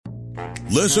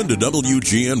Listen to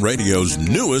WGN Radio's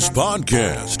newest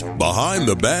podcast, Behind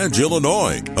the Badge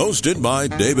Illinois, hosted by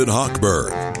David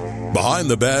Hochberg. Behind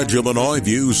the Badge Illinois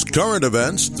views current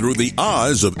events through the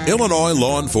eyes of Illinois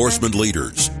law enforcement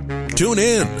leaders. Tune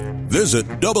in. Visit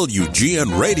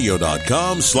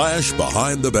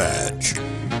WGNradio.com/Behind the Badge.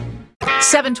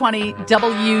 720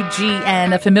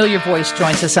 WGN. A familiar voice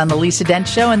joins us on the Lisa Dent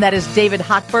Show, and that is David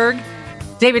Hochberg.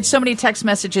 David, so many text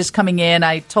messages coming in.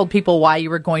 I told people why you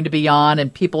were going to be on,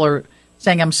 and people are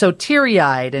saying I'm so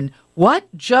teary-eyed. And what?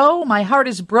 Joe, my heart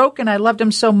is broken. I loved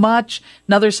him so much.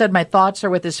 Another said my thoughts are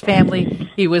with his family.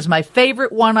 He was my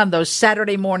favorite one on those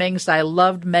Saturday mornings. I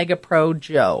loved MegaPro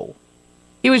Joe.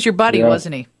 He was your buddy,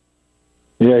 wasn't he?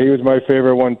 Yeah, he was my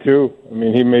favorite one, too. I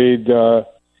mean, he made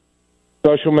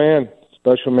special man.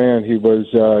 He was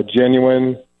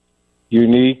genuine,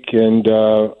 unique, and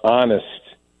honest.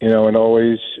 You know, and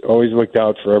always looked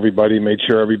out for everybody, made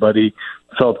sure everybody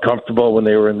felt comfortable when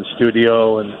they were in the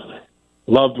studio, and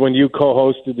loved when you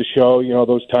co-hosted the show, you know,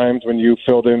 those times when you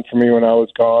filled in for me when I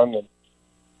was gone. And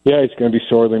yeah, he's going to be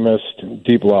sorely missed.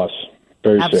 Deep loss.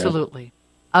 Very sad. Absolutely.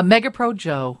 MegaPro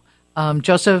Joe,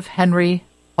 Joseph Henry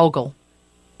Hogel,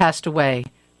 passed away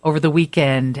over the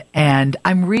weekend, and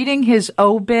I'm reading his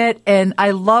obit, and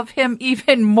I love him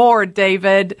even more,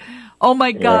 David. Oh,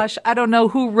 my gosh. I don't know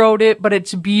who wrote it, but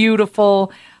it's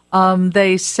beautiful.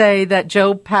 They say that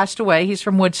Joe passed away. He's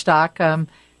from Woodstock,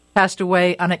 passed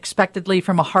away unexpectedly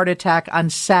from a heart attack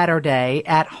on Saturday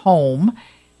at home.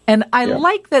 And I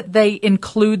like that they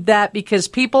include that, because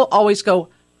people always go,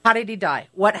 how did he die?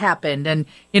 What happened? And,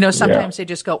 you know, sometimes they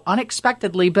just go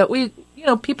unexpectedly, but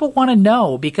people want to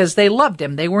know because they loved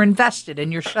him. They were invested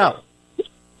in your show.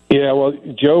 Yeah, well,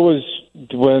 Joe was,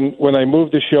 when I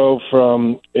moved the show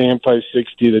from AM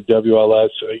 560 to WLS,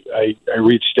 I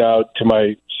reached out to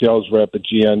my sales rep at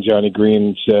GN, Johnny Green,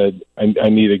 and said, I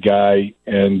need a guy,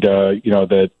 and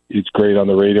that it's great on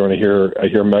the radio, and I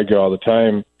hear Mega all the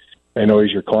time. I know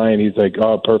he's your client. He's like,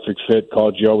 oh, perfect fit.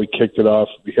 Call Joe. We kicked it off.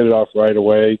 We hit it off right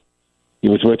away. He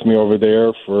was with me over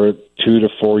there for 2 to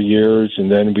 4 years, and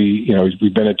then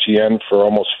we've been at GN for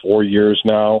almost 4 years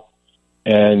now,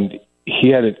 and he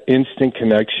had an instant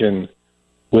connection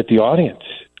with the audience.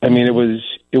 I mean, it was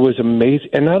amazing.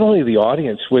 And not only the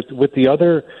audience, with the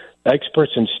other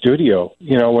experts in studio.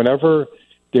 You know, whenever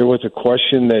there was a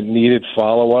question that needed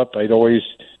follow-up, I'd always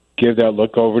give that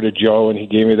look over to Joe, and he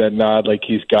gave me that nod like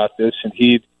he's got this, and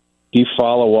he'd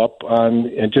follow up on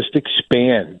and just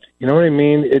expand. You know what I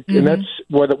mean? And that's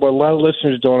what a lot of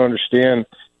listeners don't understand,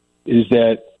 is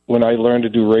that when I learned to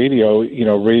do radio,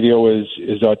 radio is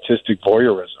autistic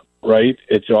voyeurism. Right?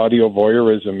 It's audio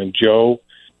voyeurism, and Joe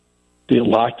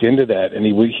locked into that, and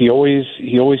he always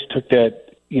took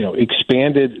that,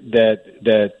 expanded that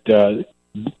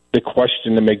the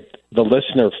question to make the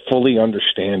listener fully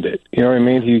understand it. You know what I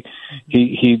mean?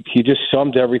 He just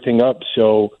summed everything up,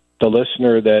 so the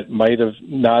listener that might have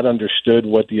not understood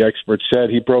what the expert said,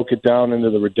 he broke it down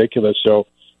into the ridiculous, so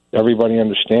everybody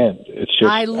understands. It's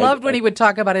just I loved when he would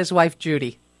talk about his wife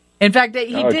Judy. In fact,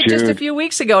 he did just a few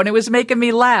weeks ago, and it was making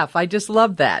me laugh. I just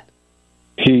loved that.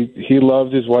 He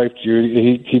loved his wife,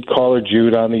 Judy. He'd call her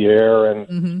Jude on the air,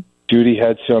 and Judy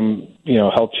had some,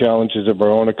 health challenges of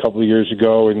her own a couple of years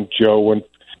ago, and Joe would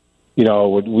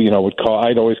call.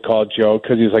 I'd always call Joe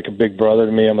because he's like a big brother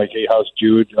to me. I'm like, hey, how's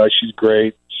Jude? She's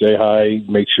great. Say hi.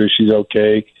 Make sure she's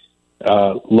okay.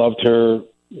 Loved her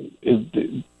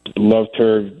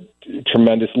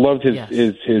tremendous. Loved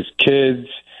his kids.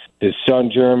 His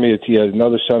son, Jeremy, he has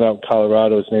another son out in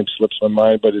Colorado. His name slips my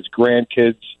mind, but his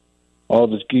grandkids, all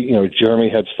of his, Jeremy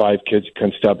had 5 kids. He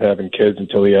couldn't stop having kids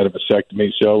until he had a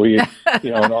vasectomy. So he,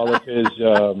 and all of his,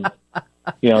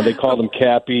 they called him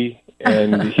Cappy,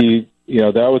 and he,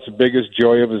 that was the biggest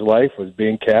joy of his life, was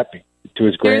being Cappy to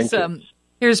his grandkids.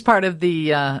 Here's part of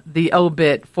the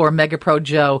obit for MegaPro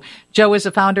Joe. Joe is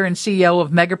a founder and CEO of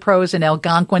MegaPros in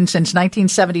Algonquin. Since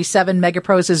 1977,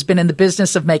 MegaPros has been in the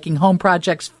business of making home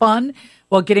projects fun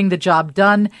while getting the job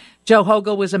done. Joe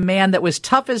Hogel was a man that was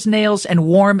tough as nails and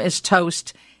warm as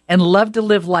toast and loved to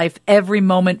live life every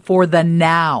moment for the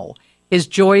now. His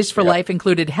joys for life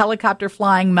included helicopter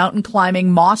flying, mountain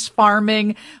climbing, moss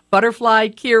farming, butterfly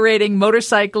curating,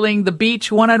 motorcycling, the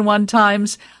beach one-on-one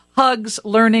times, hugs,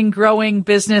 learning, growing,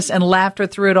 business, and laughter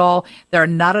through it all. There are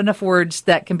not enough words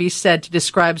that can be said to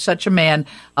describe such a man,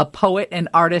 a poet, an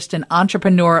artist, an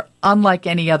entrepreneur, unlike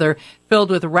any other, filled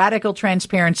with radical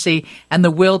transparency and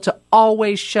the will to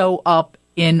always show up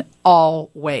in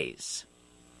all ways.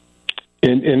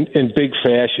 In big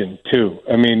fashion, too.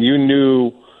 I mean, you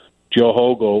knew Joe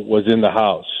Hogel was in the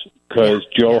house because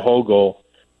Joe Hogel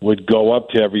would go up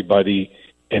to everybody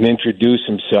and introduce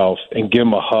himself and give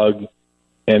him a hug,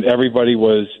 and everybody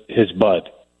was his bud.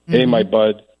 Mm-hmm. Hey, my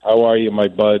bud, how are you, my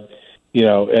bud?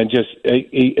 And just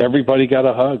everybody got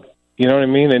a hug. You know what I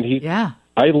mean? And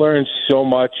I learned so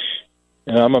much,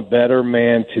 and I'm a better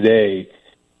man today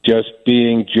just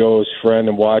being Joe's friend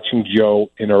and watching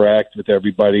Joe interact with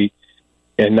everybody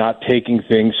and not taking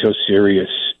things so serious.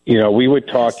 We would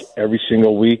talk every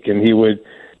single week, and he would,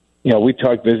 we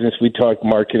talk business, we talk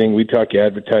marketing, we talk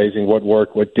advertising, what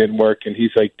worked, what didn't work. And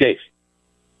he's like, Dave,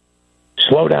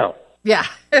 slow down. Yeah.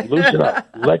 Loosen up.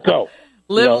 Let go.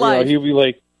 Live life. He'd be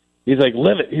like, he's like,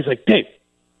 live it. He's like, Dave,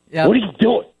 what are you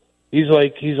doing?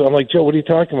 I'm like, Joe, what are you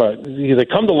talking about? He's like,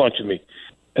 come to lunch with me.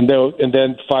 And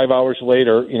then 5 hours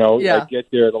later, I'd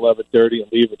get there at 11:30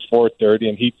 and leave at 4:30,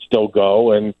 and he'd still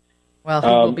go. And well, he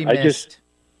will be missed.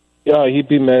 He'd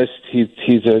be missed.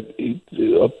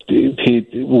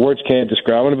 Words can't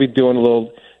describe. I'm going to be doing a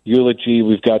little eulogy.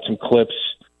 We've got some clips,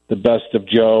 the best of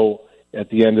Joe, at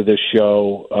the end of this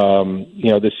show.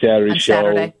 This Saturday show.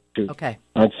 Saturday. Okay.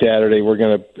 On Saturday, we're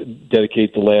going to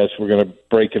dedicate the last. We're going to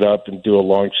break it up and do a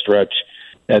long stretch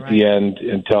at the end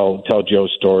and tell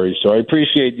Joe's story. So I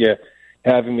appreciate you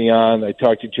having me on. I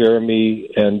talked to Jeremy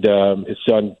and his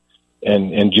son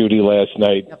and Judy last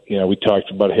night. Yep. We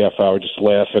talked about a half hour just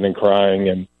laughing and crying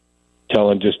and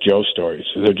telling just Joe stories.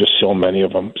 There are just so many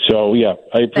of them. So,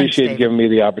 I appreciate you giving me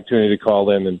the opportunity to call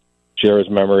in and share his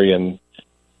memory and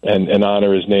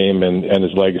honor his name and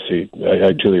his legacy.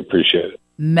 I truly appreciate it.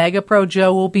 MegaPro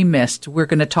Joe will be missed. We're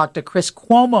going to talk to Chris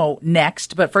Cuomo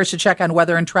next, but first a check on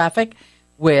weather and traffic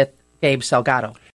with Gabe Salgado.